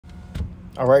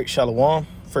All right, Shalom.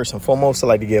 First and foremost, I'd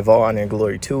like to give all honor and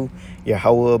glory to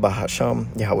Yahweh,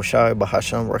 Bahasham, Yahweh Shai,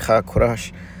 Bahasham, Rechak,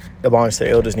 Korash, the bonds to the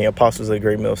elders and the apostles of the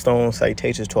great millstone,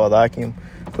 salutations to all Akim,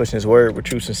 pushing his word with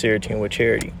true sincerity and with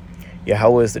charity.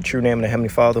 Yahweh is the true name of the Heavenly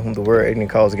Father, whom the word and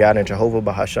calls God, and Jehovah,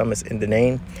 Bahasham is in the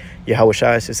name. Yahweh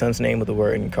Shai is his son's name with the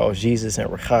word and calls Jesus, and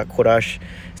Rechak, Korash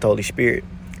is the Holy Spirit.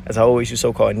 As always, you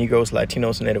so-called Negroes,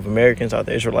 Latinos, and Native Americans are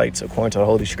the Israelites, according to the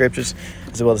Holy Scriptures,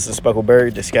 as well as the speckled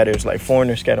bird that scatters like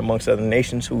foreigners, scattered amongst other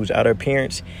nations, whose outer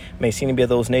appearance may seem to be of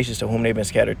those nations to whom they've been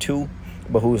scattered to,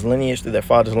 but whose lineage through their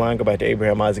father's line go back to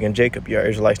Abraham, Isaac, and Jacob. You are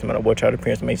Israelites, no matter what child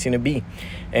appearance may seem to be.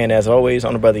 And as always,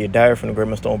 I'm the brother Yedire from the Great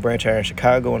Millstone Branch here in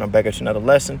Chicago, and I'm back at another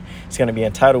lesson. It's going to be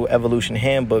entitled Evolution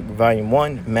Handbook, Volume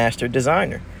 1, Master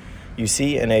Designer. You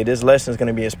see, and this lesson is going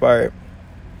to be inspired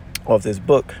off this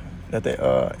book that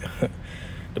the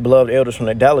beloved elders from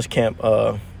the Dallas camp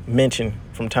mention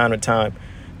from time to time,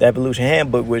 the Evolution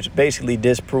Handbook, which basically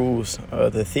disproves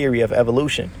the theory of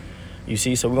evolution. You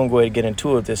see, so we're going to go ahead and get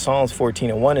into it. This Psalms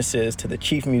 14:1, it says, to the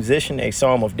chief musician, a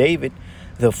psalm of David,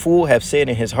 the fool have said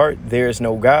in his heart, there is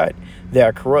no God. They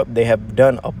are corrupt. They have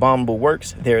done abominable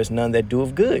works. There is none that do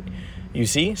of good. You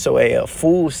see, so a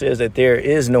fool says that there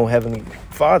is no Heavenly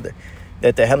Father,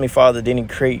 that the Heavenly Father didn't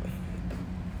create,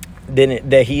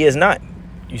 that he is not.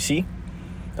 You see?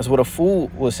 That's what a fool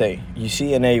will say. You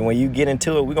see, and when you get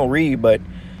into it, we're going to read, but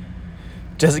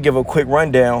just to give a quick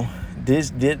rundown,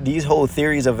 these whole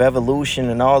theories of evolution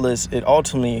and all this, it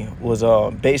ultimately was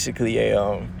basically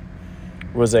a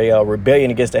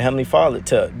rebellion against the Heavenly Father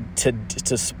to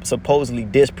supposedly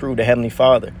disprove the Heavenly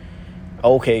Father.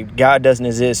 Okay, God doesn't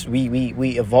exist.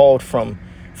 We evolved from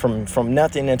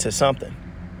nothing into something.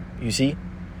 You see?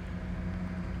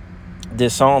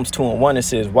 This Psalms 2:1, it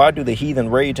says, why do the heathen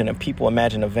rage and the people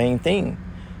imagine a vain thing?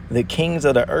 The kings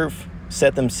of the earth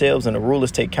set themselves and the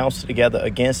rulers take counsel together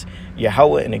against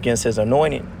Yahweh and against his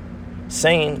anointed,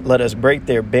 saying, let us break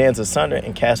their bands asunder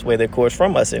and cast away their cords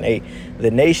from us. And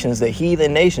the nations, the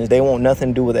heathen nations, they want nothing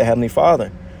to do with the Heavenly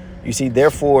Father. You see,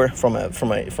 therefore, from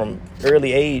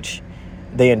early age,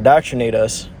 they indoctrinate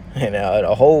us and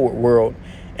the whole world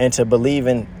into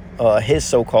believing his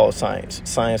so-called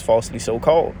science falsely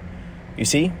so-called. You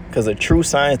see, because the true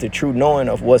science, the true knowing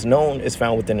of what's known is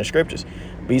found within the scriptures.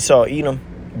 We saw Edom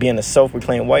being a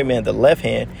self-proclaimed white man, the left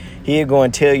hand. He'll go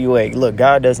and tell you, hey, look,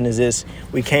 God doesn't exist.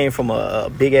 We came from a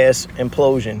big-ass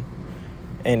implosion.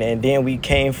 And then we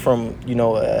came from,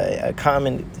 a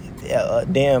common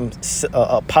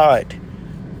pod,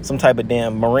 some type of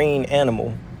damn marine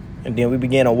animal. And then we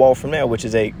began a walk from there, which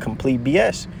is a complete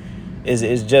BS.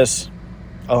 It's just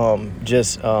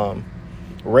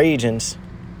ragings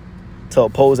to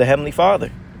oppose the Heavenly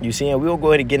Father. You see, and we'll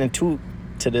go ahead and get into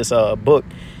this book.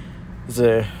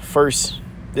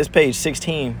 This page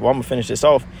 16, well, I'm going to finish this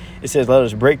off. It says, let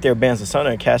us break their bands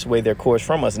asunder and cast away their cords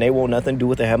from us, and they want nothing to do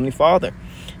with the Heavenly Father.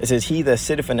 It says, he that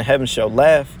sitteth in the heavens shall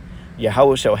laugh.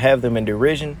 Yahweh shall have them in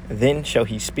derision. Then shall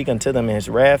he speak unto them in his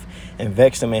wrath and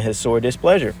vex them in his sore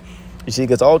displeasure. You see,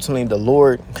 because ultimately the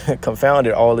Lord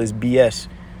confounded all this BS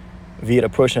via the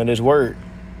pushing of this word.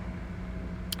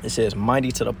 It says,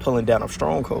 mighty to the pulling down of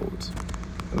strongholds.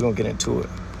 We're going to get into it.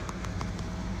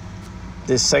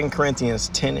 This 2 Corinthians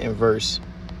 10 and verse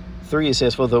 3, it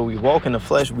says, for though we walk in the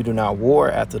flesh, we do not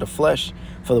war after the flesh.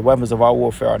 For the weapons of our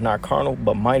warfare are not carnal,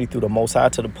 but mighty through the Most High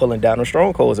to the pulling down of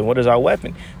strongholds. And what is our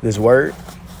weapon? This word,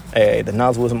 the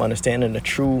knowledge, wisdom, understanding, the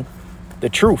truth,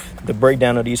 the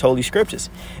breakdown of these holy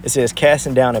scriptures. It says,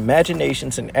 casting down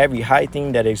imaginations and every high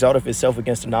thing that exalteth itself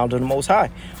against the knowledge of the Most High,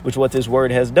 which what this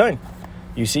word has done.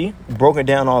 You see, broken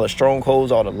down all the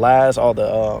strongholds, all the lies, all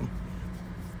the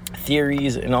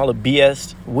theories, and all the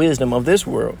BS wisdom of this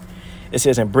world. It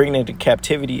says, and bringing into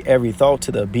captivity every thought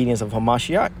to the obedience of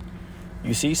Hamashiach.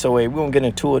 You see, so we're going to get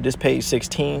into it. This page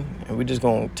 16, and we're just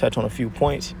going to touch on a few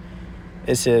points.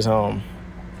 It says,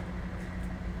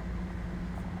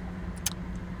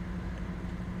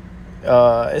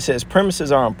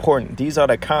 premises are important. These are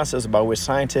the concepts by which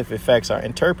scientific facts are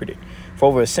interpreted. For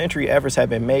over a century, efforts have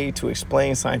been made to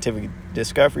explain scientific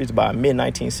discoveries by a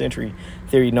mid-19th century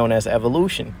theory known as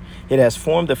evolution. It has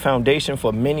formed the foundation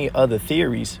for many other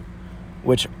theories,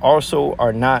 which also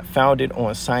are not founded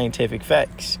on scientific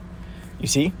facts. You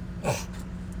see?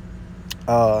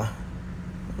 Let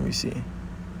me see.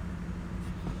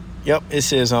 Yep, it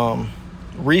says,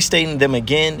 restating them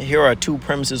again, here are two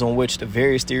premises on which the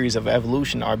various theories of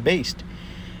evolution are based.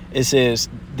 It says,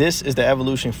 this is the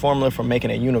evolution formula for making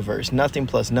a universe. Nothing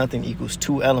plus nothing equals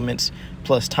 2 elements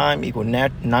plus time equal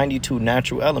 92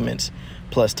 natural elements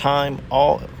plus time,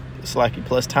 all Slacky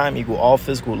plus time equal all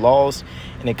physical laws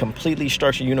in a completely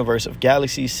structured universe of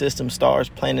galaxies, systems, stars,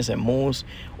 planets, and moons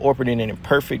orbiting in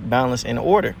perfect balance and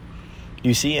order.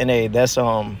 You see, and that's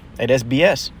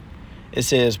BS. It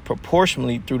says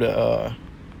proportionally through the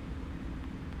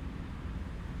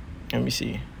let me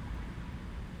see.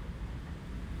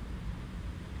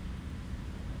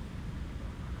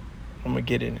 I'm gonna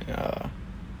get it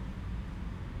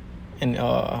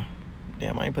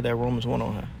damn, I ain't put that Romans 1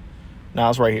 on her. Nah,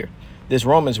 it's right here. This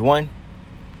Romans 1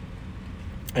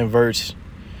 and verse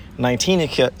 19,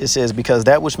 it says, because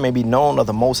that which may be known of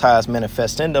the Most High is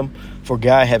manifest in them, for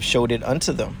God hath showed it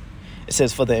unto them. It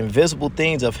says, for the invisible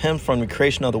things of him from the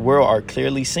creation of the world are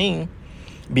clearly seen,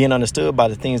 being understood by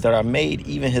the things that are made,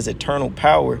 even his eternal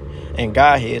power and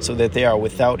Godhead, so that they are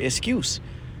without excuse.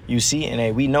 You see,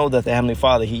 and we know that the Heavenly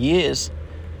Father, he is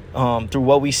through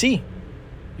what we see.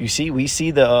 You see, we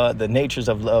see the natures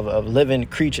of living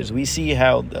creatures. We see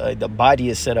how the body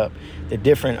is set up, the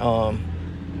different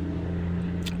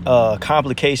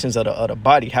complications of the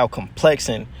body, how complex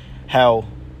and how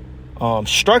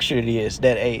structured it is,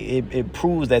 that it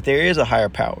proves that there is a higher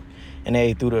power.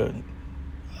 And through the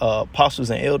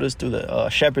apostles and elders, through the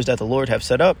shepherds that the Lord have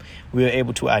set up, we are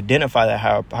able to identify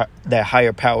that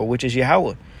higher power, which is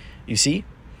Yahweh. You see?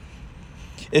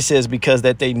 It says, because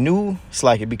that they knew,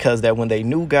 because that when they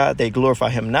knew God, they glorify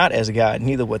him not as God,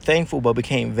 neither were thankful, but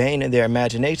became vain in their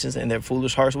imaginations, and their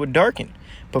foolish hearts were darkened.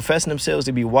 Professing themselves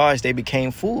to be wise, they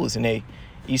became fools. And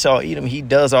Esau, Edom, he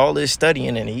does all this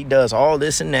studying and he does all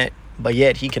this and that, but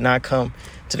yet he cannot come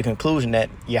to the conclusion that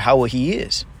Yahweh he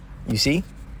is. You see?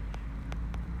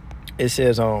 It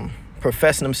says,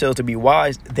 professing themselves to be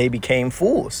wise, they became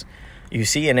fools. You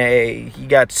see, and he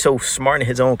got so smart in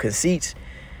his own conceits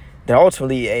that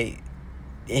ultimately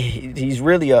he's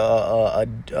really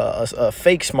a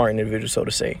fake smart individual, so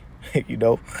to say. You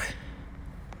know,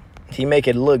 he make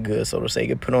it look good, so to say. He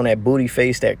could put on that booty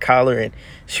face, that collar, and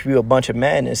spew a bunch of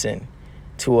madness and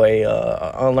to a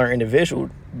unlearned individual.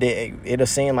 It'll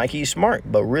seem like he's smart,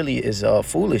 but really is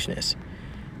foolishness.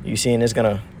 You see, and it's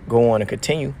gonna go on and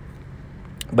continue.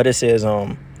 But it says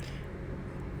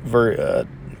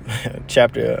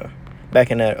chapter. Back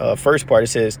in that first part, it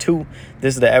says 2,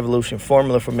 this is the evolution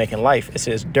formula for making life. It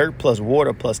says dirt plus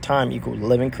water plus time equals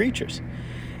living creatures.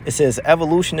 It says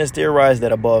evolutionists theorize that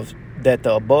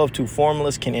the above two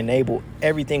formulas can enable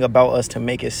everything about us to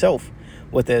make itself,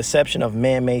 with the exception of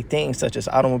man-made things such as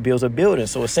automobiles or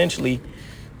buildings. So essentially,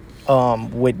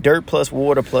 with dirt plus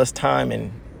water plus time,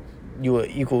 and you will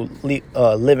equal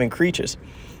living creatures.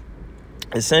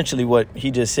 Essentially, what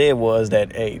he just said was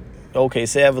that,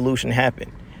 say evolution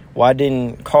happened. Why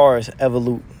didn't cars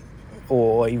evolve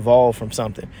or evolve from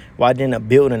something? Why didn't a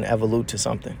building evolve to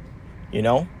something? You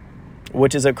know,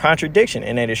 which is a contradiction.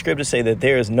 And the scriptures say that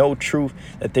there is no truth,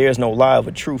 that there is no lie of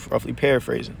a truth, roughly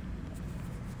paraphrasing.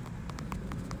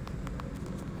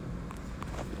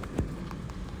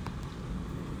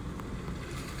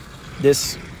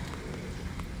 This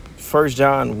 1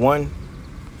 John 1,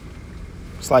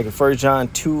 it's like in 1 John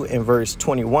 2 and verse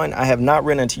 21. I have not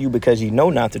written unto you because ye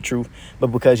know not the truth, but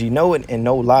because ye know it and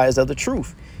know lies of the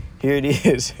truth. Here it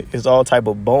is. It's all type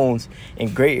of bones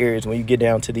and gray areas when you get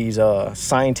down to these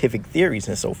scientific theories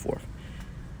and so forth.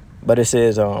 But it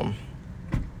says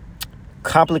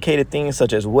complicated things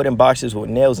such as wooden boxes with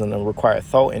nails in them require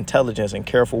thought, intelligence, and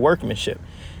careful workmanship.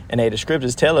 And the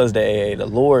scriptures tell us that the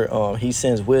Lord, he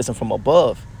sends wisdom from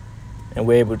above, and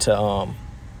we're able to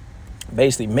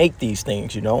basically make these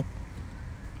things, you know.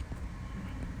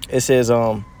 It says,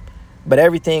 but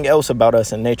everything else about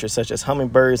us in nature, such as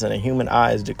hummingbirds and the human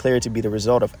eye, is declared to be the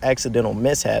result of accidental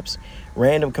mishaps,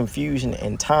 random confusion,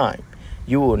 and time.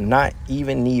 You will not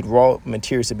even need raw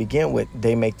materials to begin with.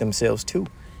 They make themselves too.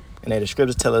 And the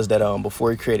scriptures tell us that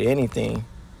before he created anything,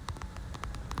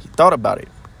 he thought about it.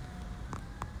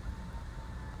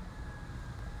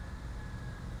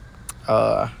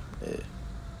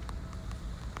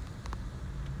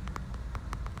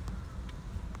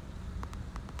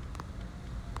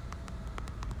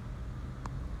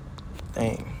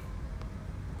 Dang.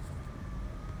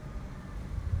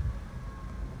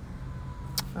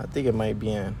 I think it might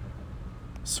be in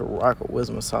Sirach or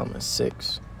Wisdom of Solomon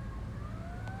 6.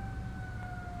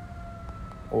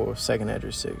 Or 2nd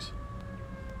Esdras 6.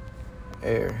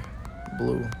 Air.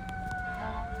 Blue.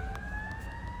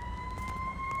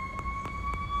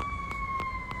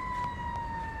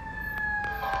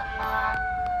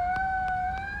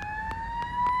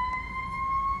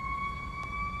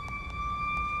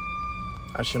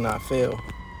 I should not fail.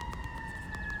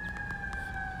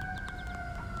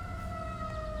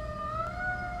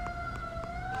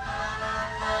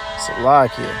 It's a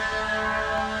lock here.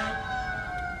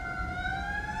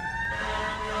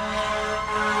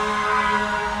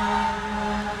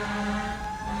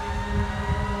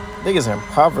 I think it's in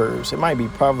Proverbs. It might be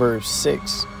Proverbs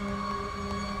 6.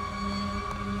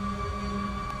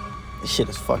 This shit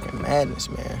is fucking madness,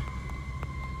 man.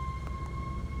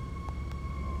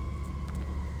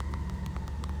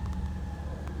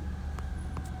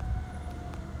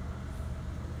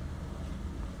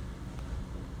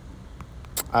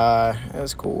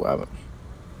 That's cool.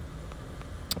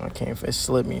 I can't. It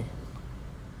slipped me.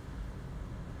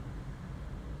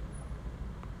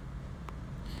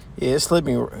 Yeah, it slipped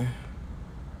me.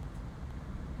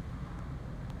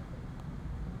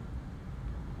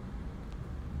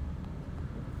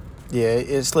 Yeah,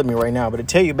 it slipped me right now. But to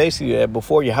tell you basically that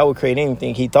before Yahweh created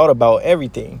anything, he thought about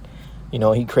everything. You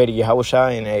know, he created Yahweh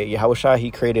Shai, and Yahweh Shai, he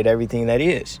created everything that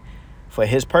is for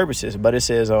his purposes. But it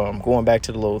says, going back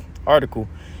to the little article,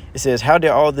 it says, how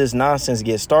did all this nonsense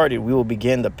get started? We will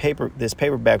begin this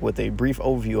paperback with a brief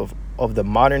overview of the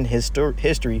modern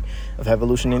history of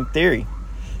evolution and theory.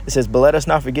 It says, but let us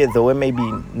not forget, though it may be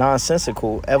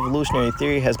nonsensical, evolutionary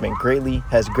theory has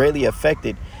greatly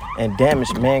affected and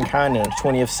damaged mankind in the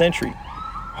 20th century.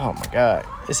 Oh my God.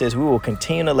 It says, we will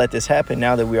continue to let this happen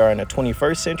now that we are in the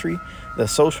 21st century. The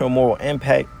social and moral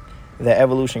impact that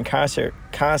evolution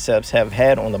concepts have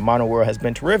had on the modern world has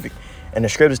been terrific. And the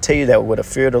scriptures tell you that what a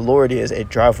fear of the Lord is, it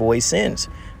drives away sins.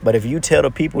 But if you tell the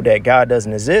people that God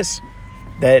doesn't exist,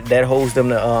 that holds them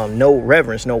to no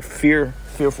reverence, no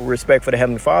fearful respect for the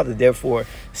Heavenly Father. Therefore,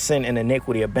 sin and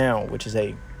iniquity abound, which is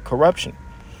a corruption.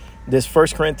 This 1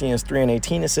 Corinthians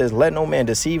 3:18, it says, let no man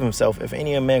deceive himself. If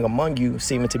any man among you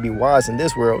seeming to be wise in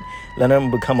this world, let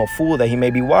him become a fool that he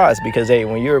may be wise. Because, hey,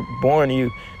 when you're born, you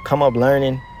come up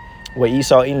learning what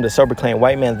Esau eating the serpent claimed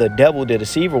white man, the devil, the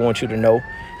deceiver, wants you to know.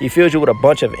 He fills you with a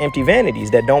bunch of empty vanities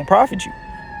that don't profit you.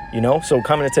 You know, so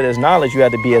coming into this knowledge, you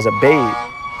have to be as a babe.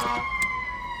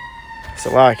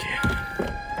 Salakia.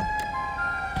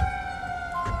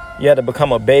 You had to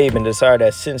become a babe and desire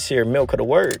that sincere milk of the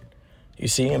word. You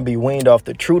see, and be weaned off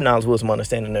the true knowledge, wisdom,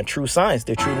 understanding, the true science,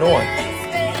 the true knowing.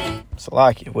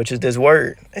 Salakia, which is this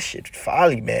word. That shit's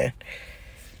folly, man.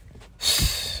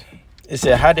 It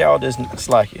said, how did all this,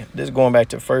 Salakia? This is going back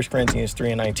to 1 Corinthians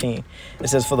 3:19. It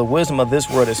says, for the wisdom of this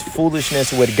world is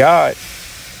foolishness with God.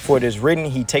 For it is written,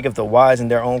 he taketh the wise in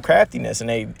their own craftiness. And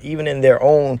they, even in their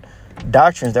own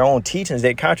doctrines, their own teachings,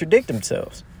 they contradict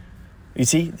themselves. You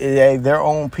see, their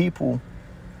own people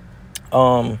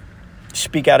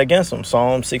speak out against them.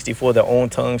 Psalm 64, their own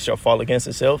tongue shall fall against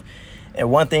itself. And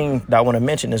one thing that I want to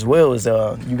mention as well is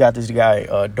you got this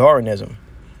guy, Darwinism,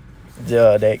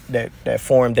 that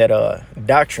formed that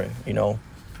doctrine, you know.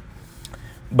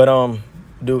 But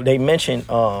they mention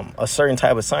a certain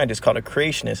type of scientist called a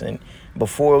creationist. And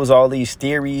before it was all these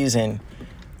theories and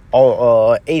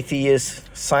all atheists,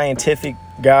 scientific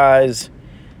guys,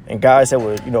 and guys that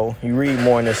were, you know, you read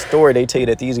more in the story, they tell you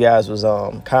that these guys was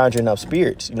conjuring up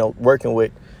spirits, you know, working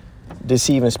with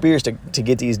deceiving spirits to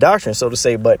get these doctrines, so to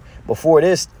say. But before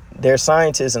this, they're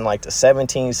scientists in like the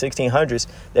 1600s.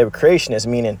 They were creationists,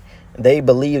 meaning they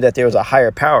believed that there was a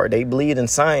higher power. They believed in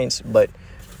science, but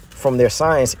from their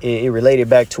science, it related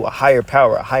back to a higher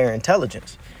power, a higher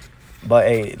intelligence.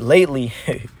 But lately,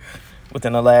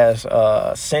 within the last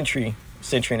century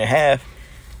and a half,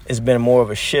 it's been more of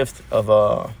a shift of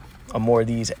more of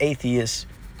these atheist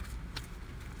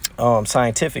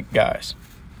scientific guys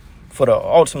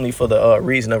ultimately for the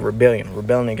reason of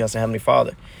rebelling against the Heavenly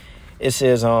Father. It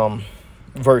says,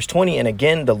 verse 20, and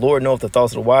again, the Lord knoweth the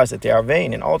thoughts of the wise, that they are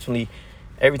vain. And ultimately,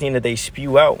 everything that they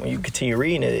spew out when you continue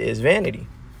reading it is vanity.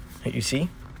 You see?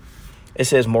 It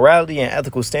says, morality and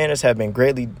ethical standards have been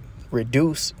greatly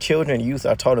reduced. Children and youth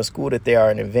are taught in school that they are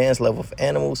an advanced level of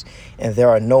animals and there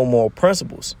are no moral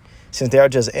principles. Since they are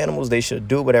just animals, they should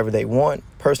do whatever they want.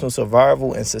 Personal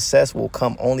survival and success will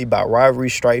come only by rivalry,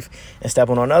 strife, and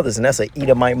stepping on others. And that's an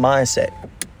Edomite mindset.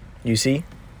 You see?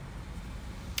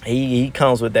 He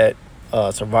comes with that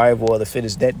survival of the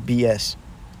fittest, that BS.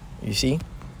 You see?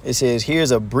 It says,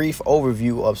 here's a brief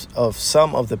overview of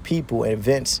some of the people and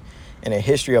events in the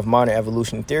history of modern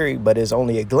evolution theory, but it's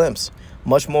only a glimpse.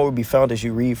 Much more will be found as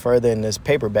you read further in this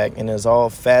paperback, and it's all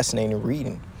fascinating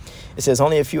reading. It says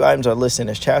only a few items are listed in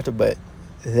this chapter, but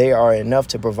they are enough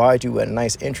to provide you with a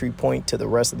nice entry point to the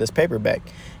rest of this paperback.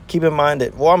 Keep in mind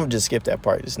that, well, I'm going to just skip that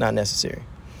part. It's not necessary.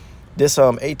 This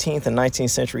 18th and 19th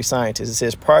century scientists, it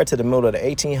says prior to the middle of the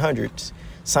 1800s,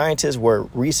 scientists were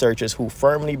researchers who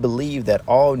firmly believed that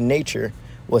all nature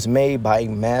was made by a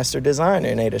master designer.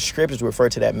 And the scriptures refer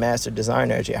to that master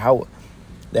designer as Yahweh,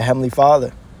 the Heavenly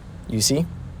Father. You see?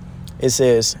 It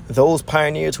says, those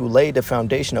pioneers who laid the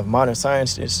foundation of modern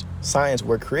science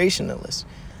were creationalists.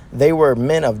 They were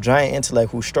men of giant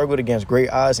intellect who struggled against great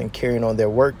odds in carrying on their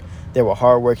work. They were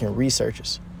hardworking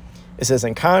researchers. It says,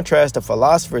 in contrast, the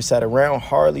philosophers sat around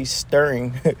hardly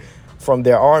stirring from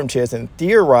their armchairs and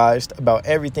theorized about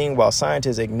everything while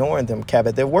scientists ignoring them kept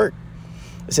at their work.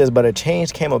 It says, but a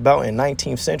change came about in the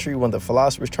 19th century when the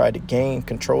philosophers tried to gain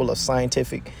control of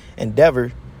scientific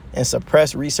endeavor and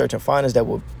suppress research and findings that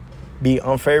would be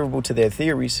unfavorable to their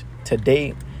theories.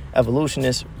 Today,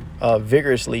 evolutionists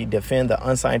vigorously defend the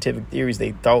unscientific theories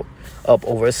they thought up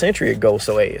over a century ago.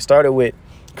 So it started with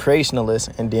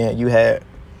creationalists, and then you had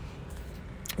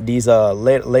these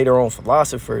later on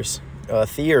philosophers,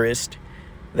 theorists,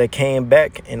 that came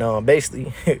back and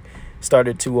basically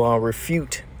started to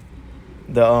refute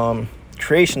the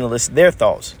creationists, their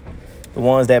thoughts, the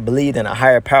ones that believed in a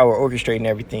higher power orchestrating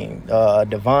everything, a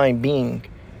divine being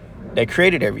that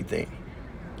created everything,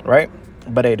 right?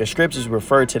 But the scriptures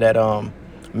refer to that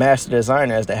master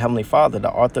designer as the Heavenly Father,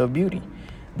 the author of beauty.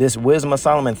 This Wisdom of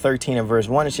Solomon 13 and verse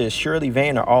 1, it says, surely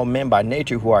vain are all men by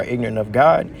nature who are ignorant of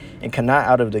God and cannot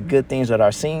out of the good things that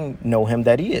are seen know him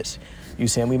that he is. You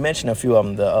see, and we mentioned a few of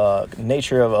them, the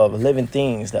nature of living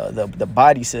things, the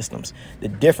body systems, the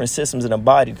different systems in the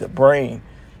body, the brain,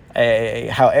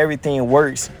 how everything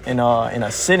works in a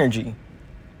synergy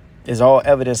is all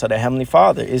evidence of the Heavenly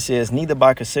Father. It says, neither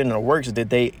by considering the works did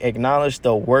they acknowledge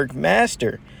the work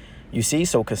master. You see,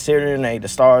 so considering the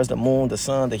stars, the moon, the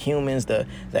sun, the humans, the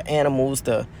animals,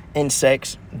 the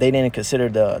insects, they didn't consider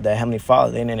the Heavenly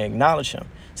Father. They didn't acknowledge him.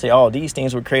 Say, all these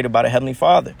things were created by the Heavenly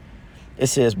Father. It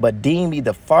says, but deem me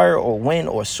the fire or wind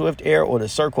or swift air or the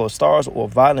circle of stars or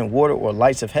violent water or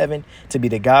lights of heaven to be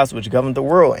the gods which govern the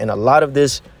world. And a lot of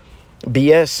this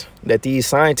BS that these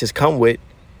scientists come with,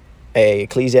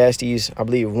 Ecclesiastes, I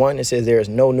believe 1, it says there is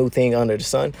no new thing under the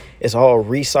sun. It's all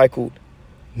recycled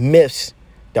myths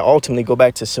that ultimately go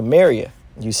back to Sumeria,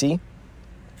 you see?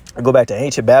 I go back to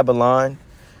ancient Babylon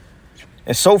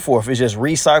and so forth. It's just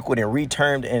recycled and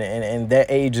retermed in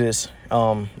that age's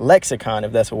lexicon,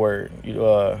 if that's a word,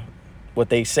 what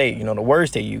they say, the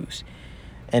words they use.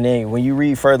 And then when you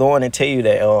read further on, and tell you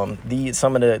that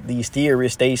some of these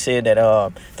theorists, they said that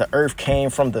the earth came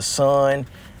from the sun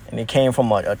and it came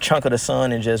from a chunk of the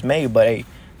sun and just made. But hey,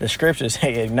 the scriptures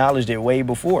acknowledged it way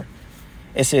before.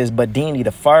 It says, but deem ye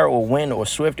the fire or wind or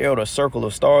swift air or the circle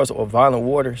of stars or violent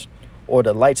waters or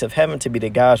the lights of heaven to be the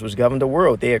gods which govern the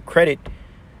world. They accredit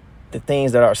the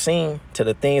things that are seen to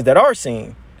the things that are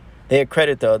seen. They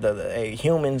accredit the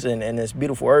humans and this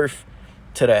beautiful earth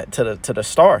to the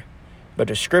star. But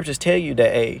the scriptures tell you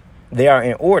that they are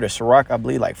in order. Sirach, I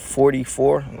believe, like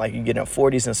 44, like you get in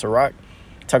 40s in Sirach.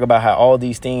 Talk about how all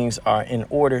these things are in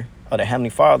order of the Heavenly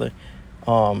Father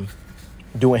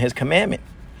doing his commandment.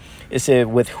 It said,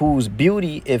 with whose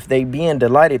beauty, if they being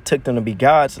delighted, took them to be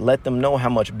gods, let them know how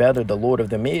much better the Lord of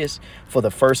them is. For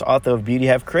the first author of beauty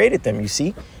have created them, you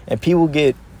see. And people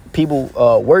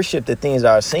worship the things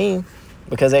that are seen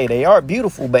because, they are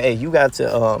beautiful. But, you got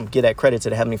to give that credit to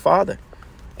the Heavenly Father.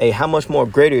 How much more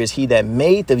greater is he that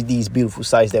made these beautiful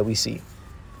sights that we see,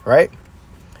 right?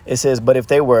 It says, but if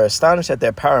they were astonished at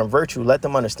their power and virtue, let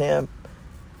them understand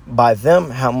by them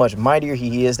how much mightier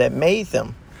he is that made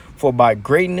them. For by the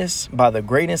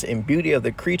greatness and beauty of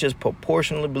the creatures,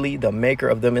 proportionally the maker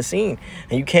of them is seen.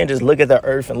 And you can't just look at the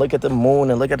earth and look at the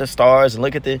moon and look at the stars and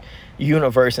look at the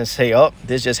universe and say, oh,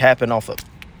 this just happened off of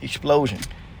explosion.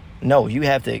 No, you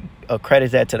have to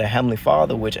accredit that to the Heavenly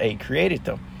Father, which created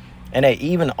them. And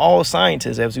even all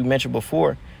scientists, as we mentioned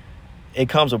before, it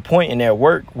comes a point in their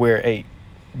work where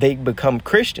they become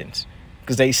Christians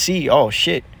because they see, oh,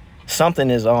 shit. Something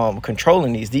is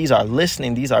controlling these. These are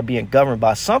listening. These are being governed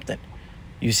by something.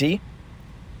 You see?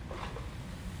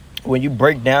 When you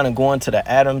break down and go into the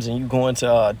atoms and you go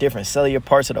into different cellular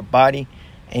parts of the body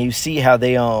and you see how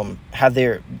they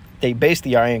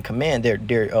basically are in command.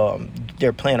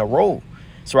 They're playing a role.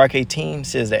 Sirach 18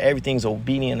 says that everything's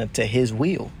obedient to his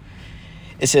will.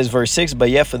 It says, verse 6, but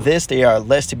yet for this they are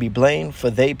less to be blamed, for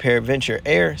they peradventure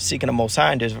err, seeking the Most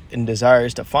High and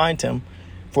desires to find him.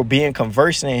 For being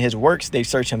conversant in his works, they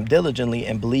search him diligently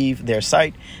and believe their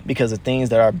sight because of things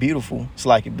that are beautiful. It's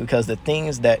like because the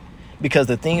things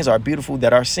are beautiful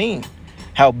that are seen.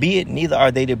 Howbeit, neither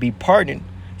are they to be pardoned.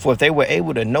 For if they were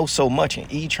able to know so much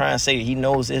and try and say he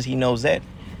knows this, he knows that.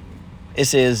 It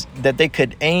says that they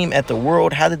could aim at the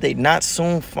world. How did they not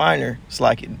soon find her? It's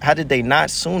like, how did they not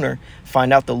sooner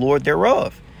find out the Lord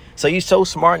thereof? So you're so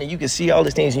smart and you can see all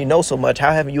these things and you know so much.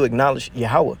 How haven't you acknowledged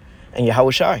Yahweh and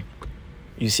Yahweh Shai?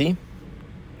 You see?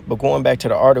 But going back to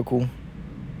the article,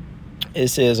 it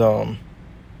says,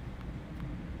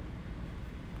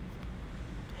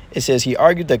 It says, he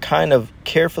argued the kind of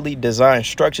carefully designed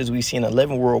structures we see in the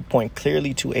living world point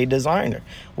clearly to a designer.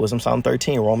 Wisdom Psalm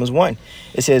 13, Romans 1.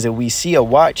 It says, if we see a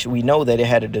watch, we know that it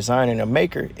had a designer and a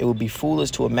maker. It would be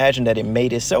foolish to imagine that it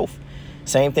made itself.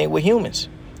 Same thing with humans.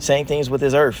 Same things with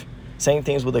this earth. Same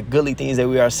things with the goodly things that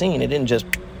we are seeing. It didn't just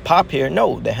pop here.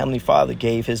 No, the Heavenly Father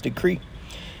gave his decree.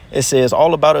 It says,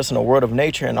 all about us in the world of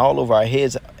nature and all over our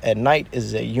heads at night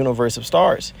is a universe of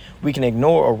stars. We can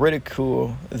ignore or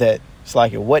ridicule that. It's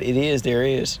like what it is, there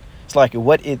is. It's like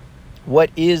what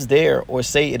is there, or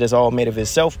say it is all made of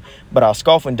itself. But our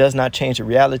scoffing does not change the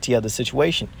reality of the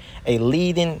situation. A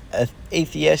leading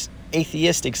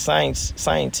atheistic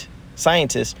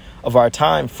scientist of our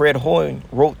time, Fred Hoyle,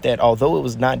 wrote that although it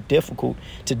was not difficult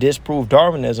to disprove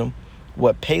Darwinism,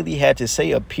 what Paley had to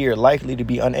say appeared likely to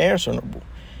be unanswerable.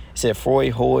 It said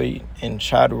Freud, Hoyle, and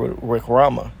Chadwick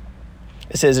Rama.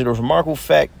 It says it was a remarkable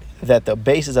fact that the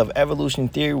basis of evolution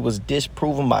theory was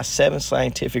disproven by 7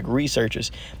 scientific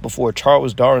researchers before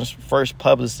Charles Darwin first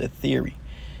published the theory.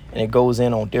 And it goes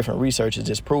in on different researchers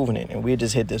disproving it. And we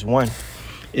just hit this one.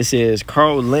 It says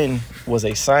Carl Linne was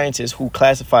a scientist who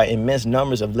classified immense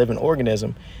numbers of living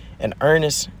organisms. An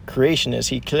earnest creationist,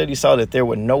 he clearly saw that there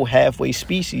were no halfway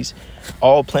species.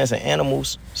 All plants and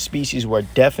animals species were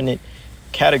definite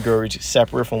categories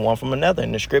separate from one from another.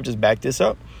 And the scriptures back this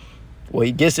up. Well,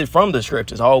 he gets it from the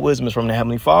scriptures. All wisdom is from the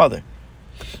Heavenly Father.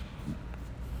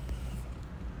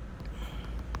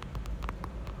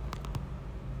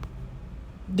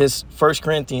 This 1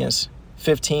 Corinthians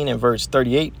 15 and verse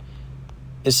 38,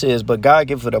 it says, but God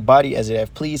giveth a body as it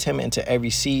hath pleased him, and to every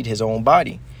seed his own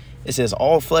body. It says,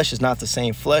 all flesh is not the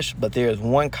same flesh, but there is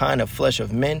one kind of flesh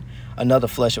of men, another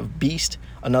flesh of beasts,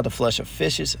 another flesh of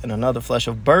fishes, and another flesh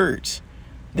of birds.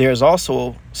 There is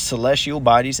also celestial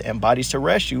bodies and bodies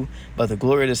terrestrial, but the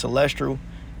glory of the celestial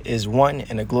is one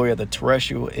and the glory of the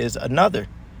terrestrial is another.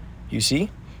 You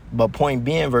see? But point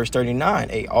being, verse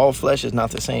 39, all flesh is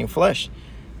not the same flesh.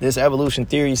 This evolution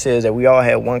theory says that we all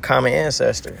have one common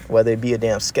ancestor, whether it be a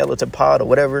damn skeleton pod or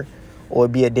whatever, or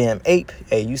it be a damn ape.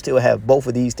 Hey, you still have both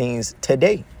of these things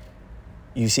today.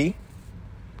 You see?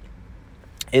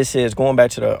 It says, going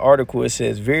back to the article, it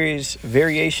says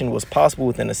variation was possible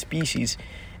within a species,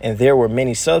 and there were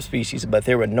many subspecies, but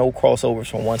there were no crossovers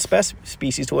from one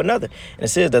species to another. And it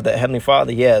says that the Heavenly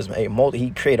Father,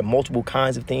 he created multiple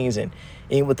kinds of things, and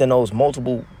even within those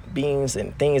multiple beings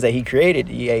and things that he created,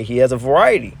 he has a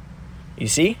variety. You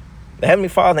see? The Heavenly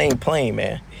Father ain't playing,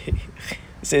 man. It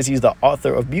says he's the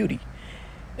author of beauty.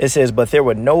 It says, but there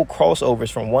were no crossovers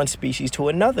from one species to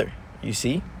another. You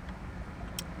see?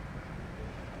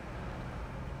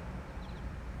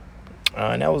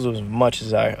 And that was as much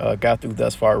as I got through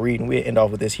thus far reading. We'll end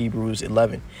off with this Hebrews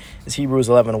 11. This Hebrews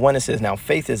 11:1, it says, now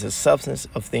faith is the substance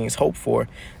of things hoped for,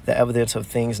 the evidence of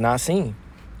things not seen.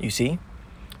 You see?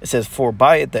 It says, for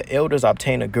by it the elders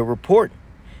obtained a good report.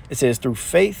 It says, through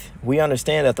faith, we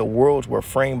understand that the worlds were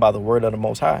framed by the word of the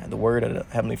Most High. The word of the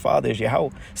Heavenly Father is Yahweh.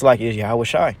 It's like it's Yahweh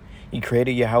Shai. He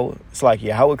created Yahweh. It's like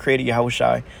Yahweh created Yahweh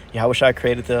Shai. Yahweh Shai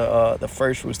created the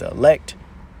first fruits, the elect.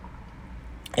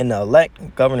 And the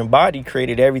elect governing body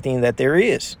created everything that there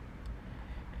is.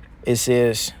 It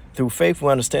says, through faith, we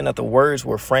understand that the words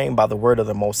were framed by the word of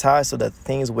the Most High, so that the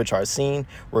things which are seen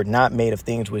were not made of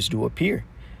things which do appear.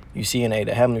 You see, in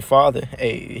the Heavenly Father,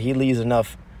 he leaves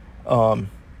enough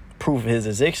proof of his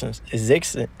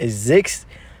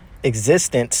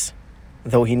existence,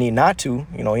 though he need not to.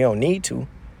 He don't need to,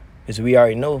 because we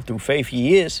already know through faith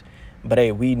he is.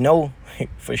 But we know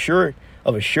for sure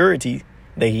of a surety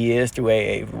that he is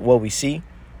through what we see,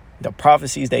 the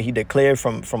prophecies that he declared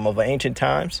from of ancient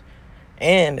times,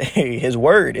 and his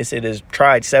word. It is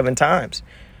tried 7 times,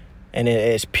 and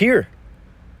it's pure.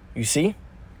 You see,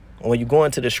 when you go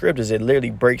into the scriptures, it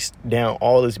literally breaks down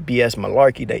all this BS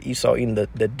malarkey that Esau, even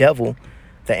the devil,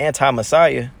 the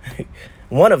anti-Messiah,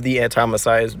 one of the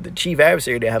anti-Messiahs, the chief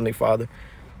adversary of the Heavenly Father.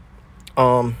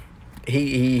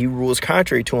 He rules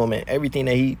contrary to him, and everything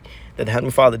that the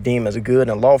Heavenly Father deemed as good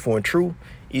and lawful and true,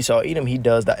 Esau Edom, he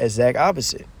does the exact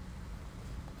opposite.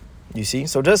 You see?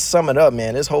 So just to sum it up,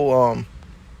 man, this whole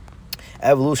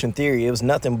evolution theory, it was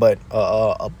nothing but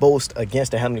a boast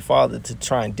against the Heavenly Father to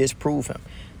try and disprove him,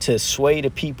 to sway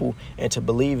the people into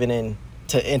believing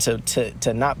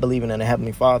to not believing in the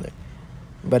Heavenly Father.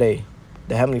 But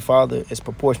the Heavenly Father is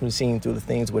proportionally seen through the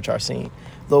things which are seen.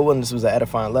 Though when this was an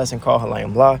edifying lesson called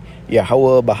Halayim La,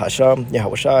 Yahweh Bahasham,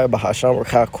 Yahweh Shai, Bahasham,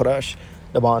 Rakha Korash,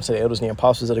 the bond to the elders and the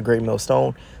apostles of the great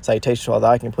millstone. Salutations to all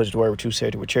that I can push the word with true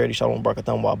sincerity with charity. Shalom,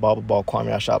 Barakatham, Wa Baba,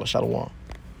 Kwame, Shalom.